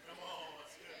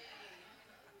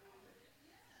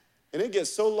 And it gets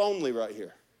so lonely right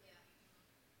here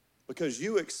because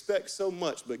you expect so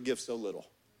much but give so little.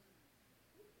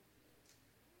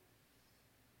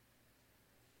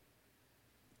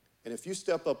 And if you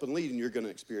step up and lead, and you're going to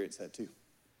experience that too.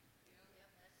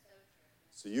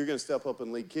 So you're going to step up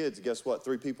and lead kids. Guess what?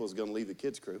 3 people is going to leave the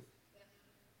kids crew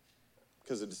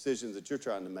because of decisions that you're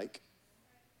trying to make.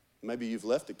 Maybe you've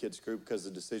left the kids crew because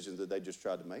of decisions that they just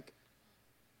tried to make.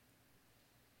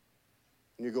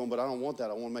 And you're going, but I don't want that.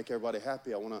 I want to make everybody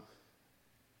happy. I want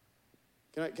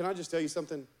to. Can I just tell you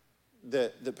something?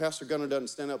 That Pastor Gunner doesn't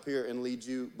stand up here and lead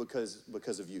you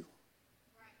because of you.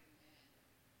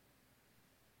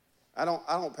 I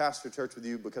don't pastor church with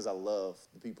you because I love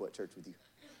the people at church with you.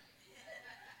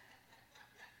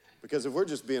 Because if we're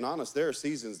just being honest, there are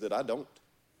seasons that I don't.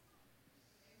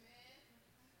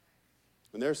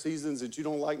 And there are seasons that you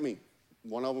don't like me.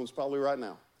 One of them is probably right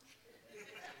now.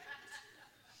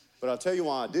 But I'll tell you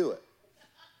why I do it.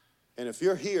 And if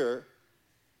you're here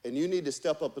and you need to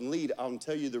step up and lead, I'll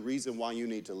tell you the reason why you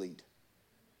need to lead.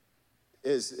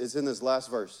 Is in this last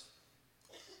verse.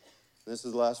 This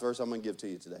is the last verse I'm going to give to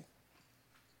you today.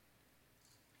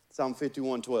 Psalm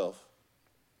 51:12. It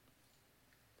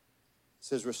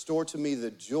says, restore to me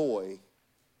the joy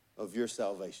of your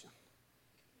salvation.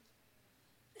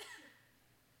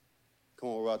 Come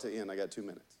on, we're about to end. I got 2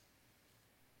 minutes.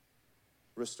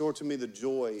 Restore to me the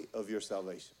joy of your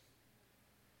salvation.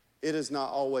 It is not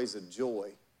always a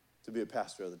joy to be a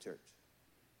pastor of the church.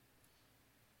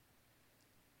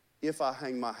 If I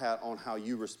hang my hat on how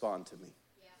you respond to me.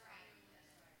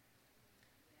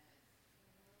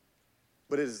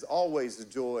 But it is always a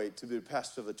joy to be a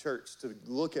pastor of the church, to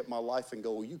look at my life and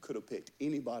go, well, you could have picked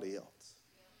anybody else.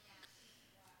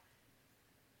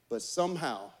 But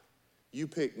somehow you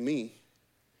picked me,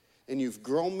 and you've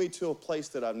grown me to a place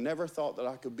that I've never thought that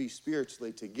I could be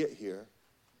spiritually to get here.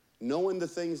 Knowing the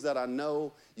things that I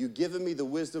know, you've given me the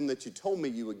wisdom that you told me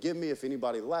you would give me. If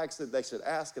anybody lacks it, they should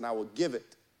ask, and I will give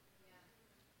it.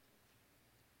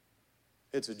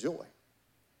 It's a joy.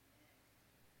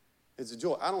 It's a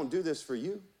joy. I don't do this for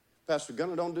you. Pastor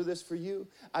Gunner don't do this for you.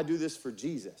 I do this for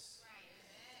Jesus.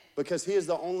 Because he is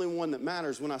the only one that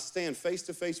matters when I stand face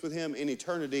to face with him in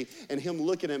eternity and him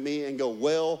looking at me and go,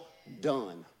 well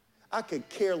done. I could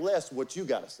care less what you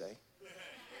got to say.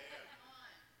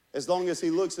 As long as he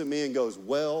looks at me and goes,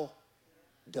 well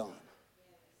done.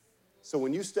 So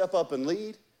when you step up and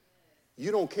lead,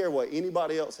 you don't care what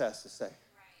anybody else has to say.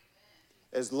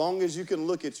 As long as you can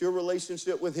look at your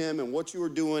relationship with him and what you are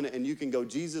doing, and you can go,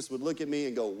 Jesus would look at me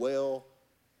and go, well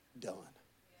done.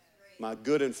 My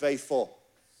good and faithful.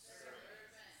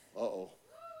 Uh-oh.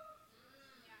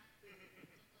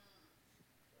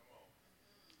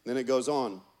 Then it goes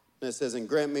on, and it says, and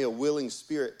grant me a willing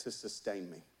spirit to sustain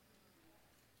me.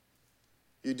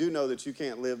 You do know that you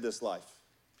can't live this life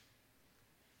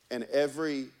and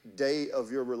every day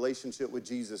of your relationship with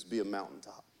Jesus be a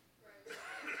mountaintop.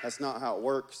 That's not how it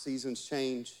works. Seasons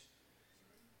change.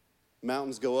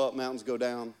 Mountains go up, mountains go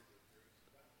down.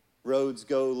 Roads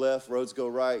go left, roads go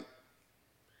right.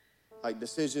 Like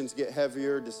decisions get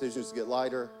heavier, decisions get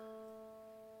lighter.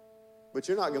 But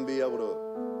you're not going to be able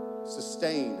to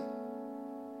sustain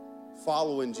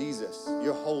following Jesus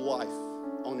your whole life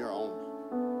on your own.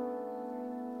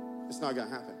 It's not going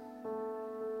to happen.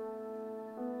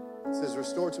 It says,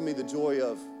 restore to me the joy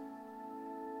of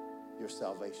your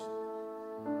salvation.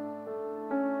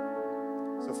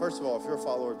 So first of all, if you're a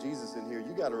follower of Jesus in here,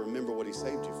 you got to remember what he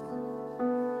saved you from.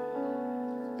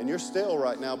 And you're stale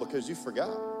right now because you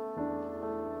forgot.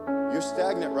 You're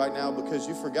stagnant right now because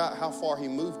you forgot how far he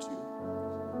moved you.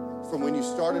 From when you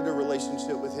started a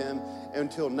relationship with him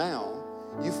until now,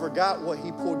 you forgot what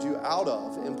he pulled you out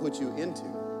of and put you into.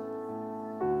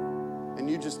 And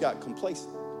you just got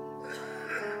complacent.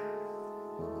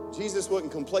 Jesus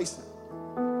wasn't complacent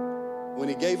when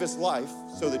he gave his life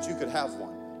so that you could have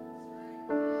one.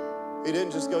 He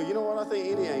didn't just go, you know what, I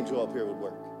think any angel up here would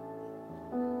work.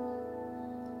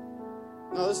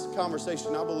 No, this is a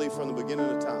conversation I believe from the beginning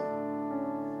of time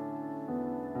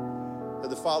that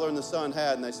the Father and the Son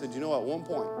had, and they said, you know, at one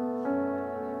point,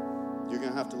 you're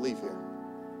going to have to leave here.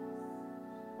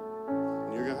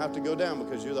 And you're going to have to go down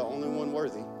because you're the only one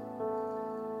worthy.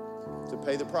 to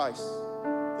pay the price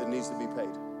that needs to be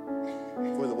paid.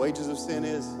 For the wages of sin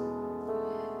is.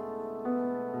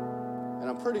 And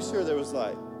I'm pretty sure there was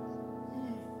like,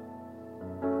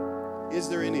 is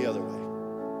there any other way?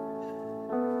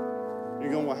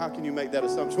 You're going, well, how can you make that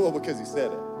assumption? Well, because he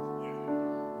said it.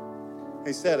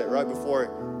 He said it right before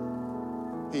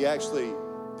he actually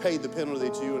paid the penalty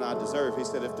that you and I deserve. He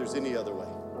said, if there's any other way.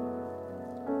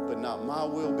 But not my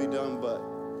will be done, but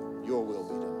your will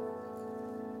be done.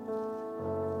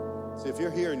 So if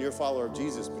you're here and you're a follower of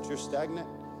Jesus, but you're stagnant,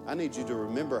 I need you to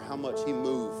remember how much he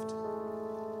moved,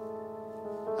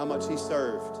 how much he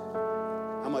served,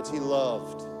 how much he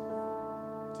loved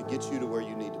to get you to where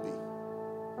you need to be.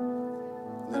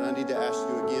 And then I need to ask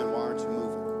you again, why aren't you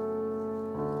moving?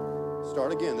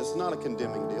 Start again. This is not a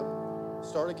condemning deal.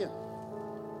 Start again.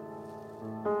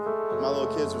 My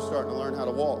little kids were starting to learn how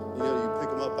to walk. You know, you pick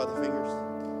them up by the fingers.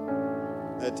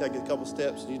 They'd take a couple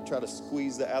steps, and you'd try to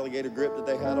squeeze the alligator grip that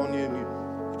they had on you, and you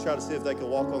try to see if they could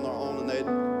walk on their own, and they'd,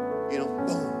 you know,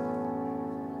 boom.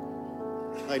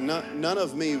 Like none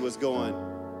of me was going,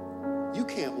 you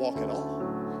can't walk at all.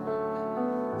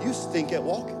 You stink at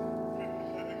walking.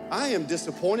 I am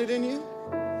disappointed in you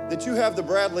that you have the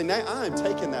Bradley name. I am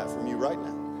taking that from you right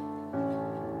now.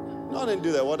 No, I didn't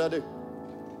do that. What did I do?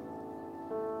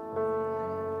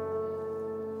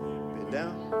 Bend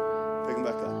down, pick them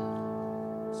back up.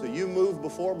 So you moved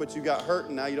before, but you got hurt,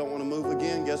 and now you don't want to move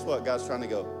again. Guess what? God's trying to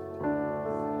go.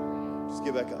 Just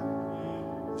get back up.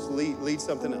 Just lead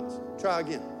something else. Try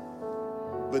again.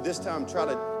 But this time, try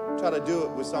to do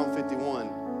it with Psalm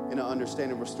 51 in an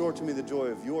understanding. Restore to me the joy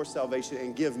of your salvation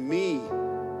and give me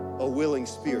a willing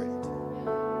spirit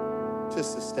to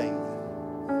sustain me.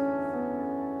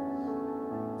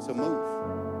 So move.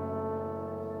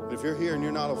 And if you're here and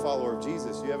you're not a follower of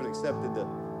Jesus, you haven't accepted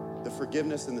the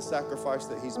forgiveness and the sacrifice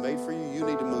that he's made for you, you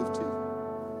need to move too.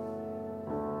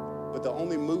 But the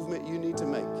only movement you need to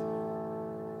make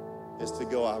is to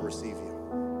go, I receive you.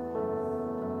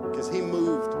 Because he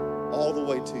moved all the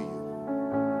way to you.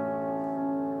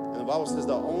 And the Bible says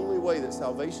the only way that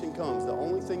salvation comes, the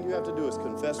only thing you have to do is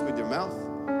confess with your mouth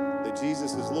that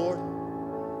Jesus is Lord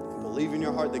and believe in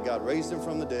your heart that God raised him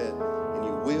from the dead, and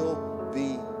you will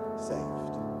be saved.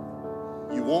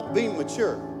 You won't be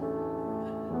mature.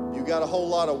 You got a whole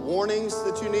lot of warnings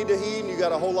that you need to heed, and you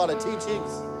got a whole lot of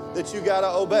teachings that you got to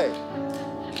obey,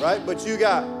 right? But you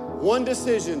got one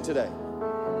decision today,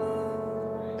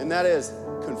 and that is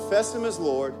confess him as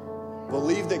Lord,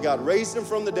 believe that God raised him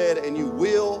from the dead, and you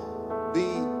will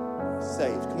be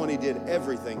saved. Come on, he did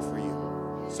everything for you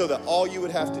so that all you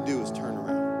would have to do is turn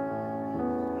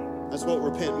around. That's what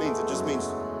repent means. It just means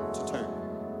to turn.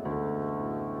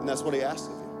 And that's what he asks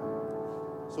of you.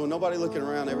 So with nobody looking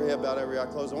around, every head bowed, every eye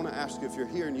closed, I want to ask you, if you're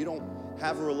here and you don't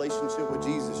have a relationship with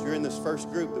Jesus, you're in this first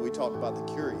group that we talked about, the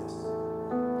curious.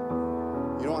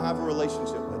 You don't have a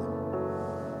relationship with him.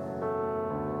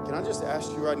 Can I just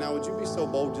ask you right now, would you be so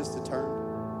bold just to turn?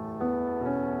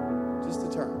 Just to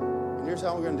turn. And here's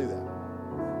how we're going to do that.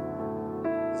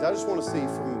 Is I just want to see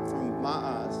from my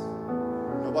eyes,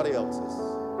 nobody else's,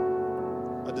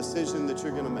 a decision that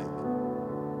you're going to make.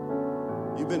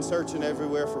 You've been searching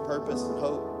everywhere for purpose and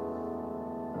hope.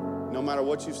 No matter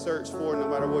what you've searched for, no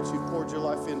matter what you've poured your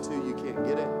life into, you can't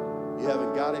get it. You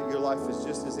haven't got it. Your life is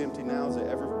just as empty now as it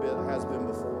ever has been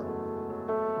before.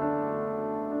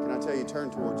 Can I tell you, turn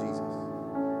toward Jesus.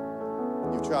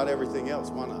 You've tried everything else.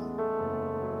 Why not?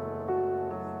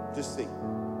 Just see.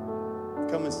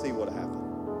 Come and see what happened.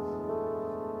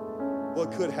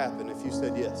 What could happen if you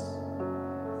said yes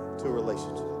to a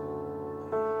relationship?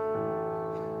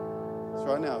 So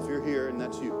right now, if you're here and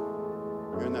that's you,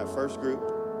 you're in that first group,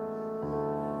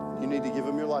 you need to give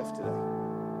him your life today.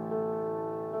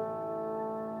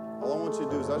 All I want you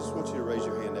to do is I just want you to raise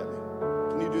your hand at me.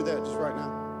 Can you do that just right now?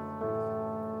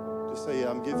 Just say, yeah,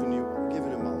 I'm giving him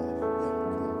my life. Yeah,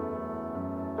 come on.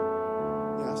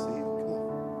 Yeah, I see you. Come on.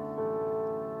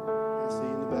 Yeah, I see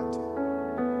you in the back too.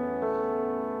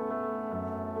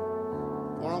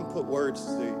 Come on, I'm gonna put words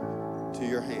to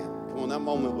your hand. Come on, that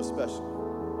moment was special.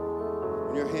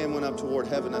 When your hand went up toward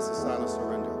heaven, that's a sign of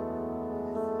surrender.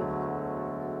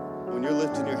 When you're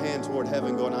lifting your hand toward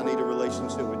heaven going, I need a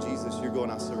relationship with Jesus, you're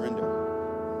going, I surrender.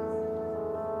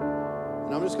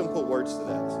 And I'm just going to put words to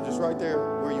that. So just right there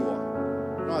where you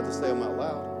are. You don't have to say them out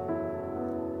loud.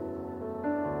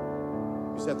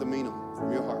 You just have to mean them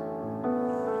from your heart.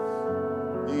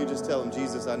 You can just tell him,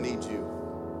 Jesus, I need you.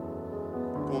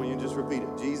 Come on, you just repeat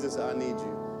it. Jesus, I need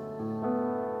you.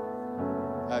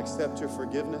 I accept your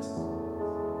forgiveness.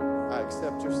 I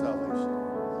accept your salvation.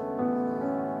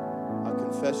 I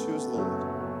confess you as Lord.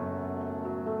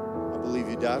 I believe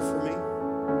you died for me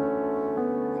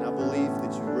I believe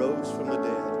that you rose from the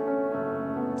dead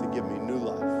to give me new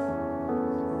life.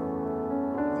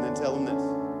 And then tell him this.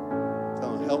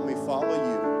 Tell him, help me follow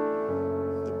you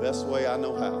the best way I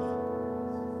know how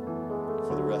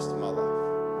for the rest of my life.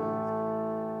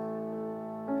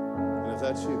 And if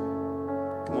that's you,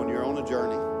 come on, you're on a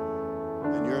journey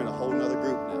and you're in a whole nother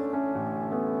group now.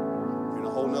 You're in a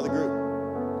whole nother group.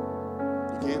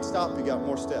 You can't stop, you got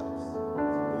more steps.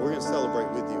 But we're going to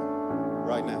celebrate with you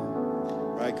right now.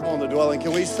 All right, come on, The Dwelling.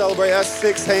 Can we celebrate? That's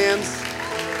 6 hands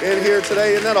in here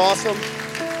today. Isn't that awesome?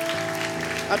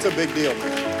 That's a big deal,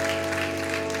 man.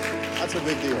 That's a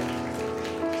big deal.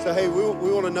 So, hey,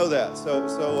 we want to know that. So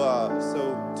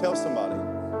tell somebody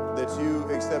that you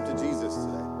accepted Jesus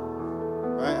today.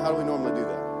 All right, how do we normally do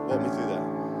that? Walk me through that.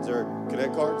 Is there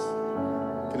Connect cards?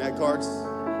 Connect cards?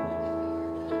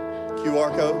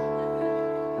 QR code?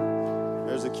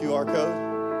 There's a QR code.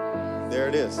 There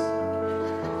it is.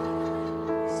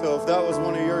 So if that was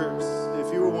one of yours,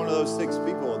 if you were one of those 6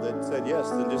 people that said yes,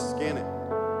 then just scan it.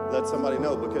 Let somebody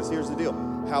know, because here's the deal.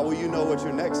 How will you know what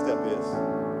your next step is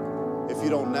if you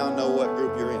don't now know what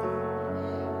group you're in?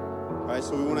 All right,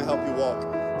 so we want to help you walk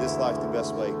this life the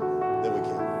best way that we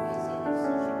can.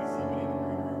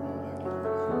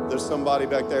 There's somebody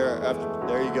back there after.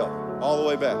 There you go. All the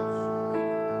way back.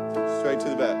 Straight to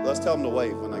the back. Let's tell them to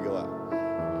wave when they go out.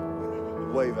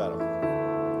 Wave at them.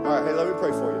 All right, hey, let me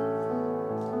pray for you.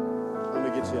 Let me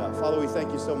get you out. Father, we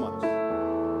thank you so much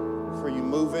for you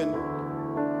moving,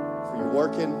 for you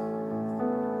working,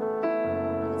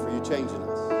 and for you changing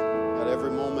us. At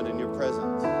every moment in your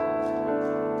presence,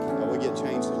 God, we get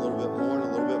changed a little bit more and a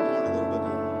little bit more and a little bit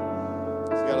more.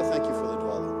 So God, I thank you for The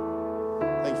Dwelling.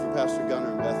 Thank you for Pastor Gunner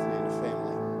and Bethany and the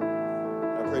family.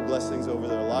 I pray blessings over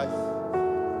their life.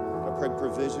 I pray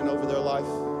provision over their life.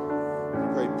 I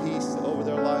pray peace over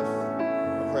their life.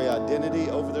 I pray identity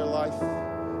over their life.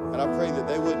 And I pray that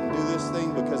they wouldn't do this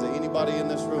thing because of anybody in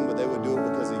this room, but they would do it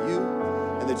because of you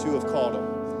and that you have called them.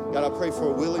 God, I pray for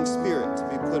a willing spirit to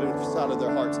be put inside of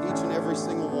their hearts, each and every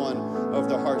single one of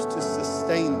their hearts, to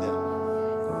sustain them.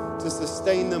 To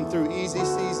sustain them through easy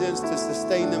seasons, to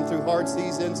sustain them through hard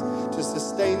seasons, to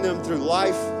sustain them through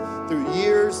life, through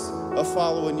years of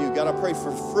following you. God, I pray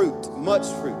for fruit, much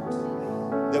fruit,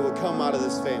 that would come out of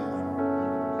this family.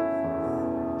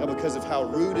 God, because of how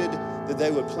rooted that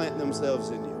they would plant themselves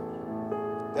in you.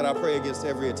 God, I pray against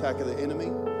every attack of the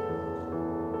enemy.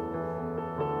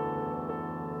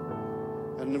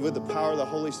 And with the power of the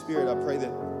Holy Spirit, I pray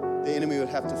that the enemy would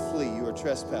have to flee. You are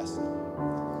trespassing.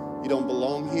 You don't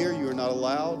belong here. You are not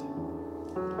allowed.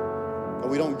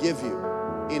 And we don't give you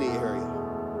any area.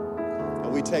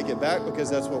 And we take it back because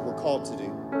that's what we're called to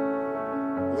do.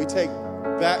 And we take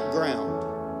back ground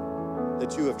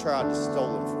that you have tried to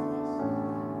stolen from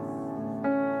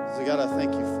us. So God, I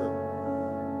thank you for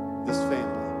this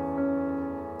family.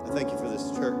 I thank you for this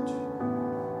church.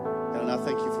 And I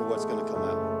thank you for what's going to come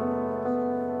out.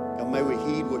 God, may we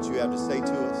heed what you have to say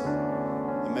to us.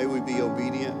 And may we be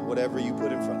obedient, whatever you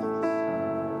put in front of us.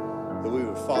 That we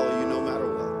would follow you no matter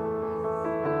what.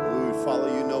 That we would follow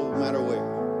you no matter where.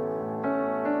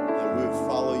 That we would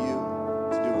follow you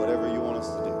to do whatever you want us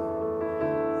to do.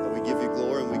 That we give you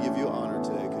glory and we give you honor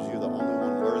today because you're the only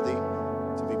one worthy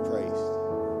to be praised.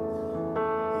 We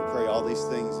pray all these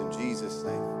things in Jesus'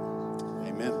 name.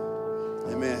 Amen.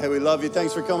 Amen. Hey, we love you.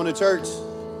 Thanks for coming to church.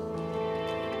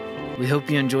 We hope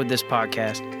you enjoyed this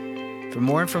podcast. For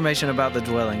more information about The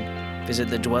Dwelling, visit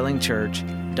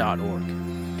thedwellingchurch.org.